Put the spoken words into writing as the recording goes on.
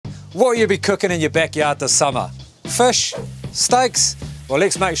What will you be cooking in your backyard this summer? Fish? Steaks? Well,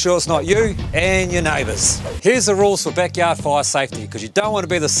 let's make sure it's not you and your neighbours. Here's the rules for backyard fire safety, because you don't want to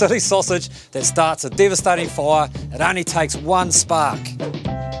be the silly sausage that starts a devastating fire. It only takes one spark.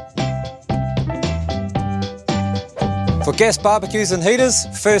 For gas barbecues and heaters,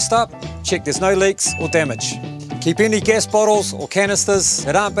 first up, check there's no leaks or damage. Keep any gas bottles or canisters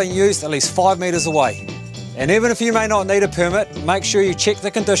that aren't being used at least 5 metres away. And even if you may not need a permit, make sure you check the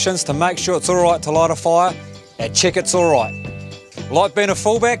conditions to make sure it's alright to light a fire and check it's alright. Like being a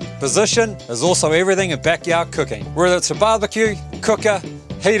fullback, position is also everything in backyard cooking. Whether it's a barbecue, cooker,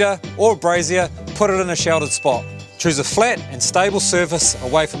 heater or brazier, put it in a sheltered spot. Choose a flat and stable surface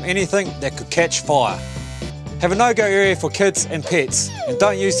away from anything that could catch fire. Have a no-go area for kids and pets, and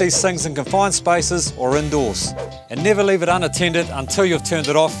don't use these things in confined spaces or indoors. And never leave it unattended until you've turned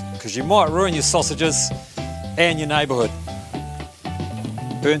it off, because you might ruin your sausages and your neighbourhood.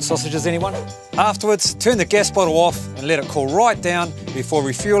 Burnt sausages, anyone? Afterwards, turn the gas bottle off and let it cool right down before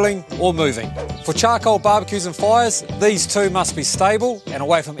refuelling or moving. For charcoal barbecues and fires, these too must be stable and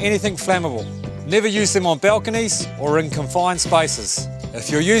away from anything flammable. Never use them on balconies or in confined spaces. If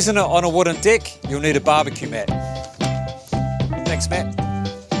you're using it on a wooden deck, you'll need a barbecue mat. Thanks, Matt.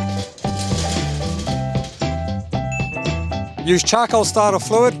 Use charcoal starter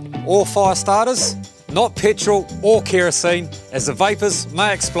fluid or fire starters, not petrol or kerosene, as the vapours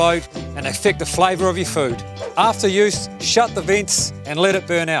may explode and affect the flavour of your food. After use, shut the vents and let it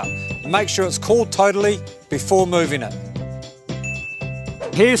burn out. Make sure it's cooled totally before moving it.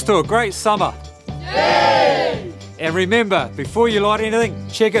 Here's to a great summer. Yay! And remember, before you light anything,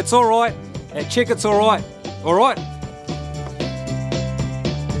 check it's alright and check it's alright. Alright?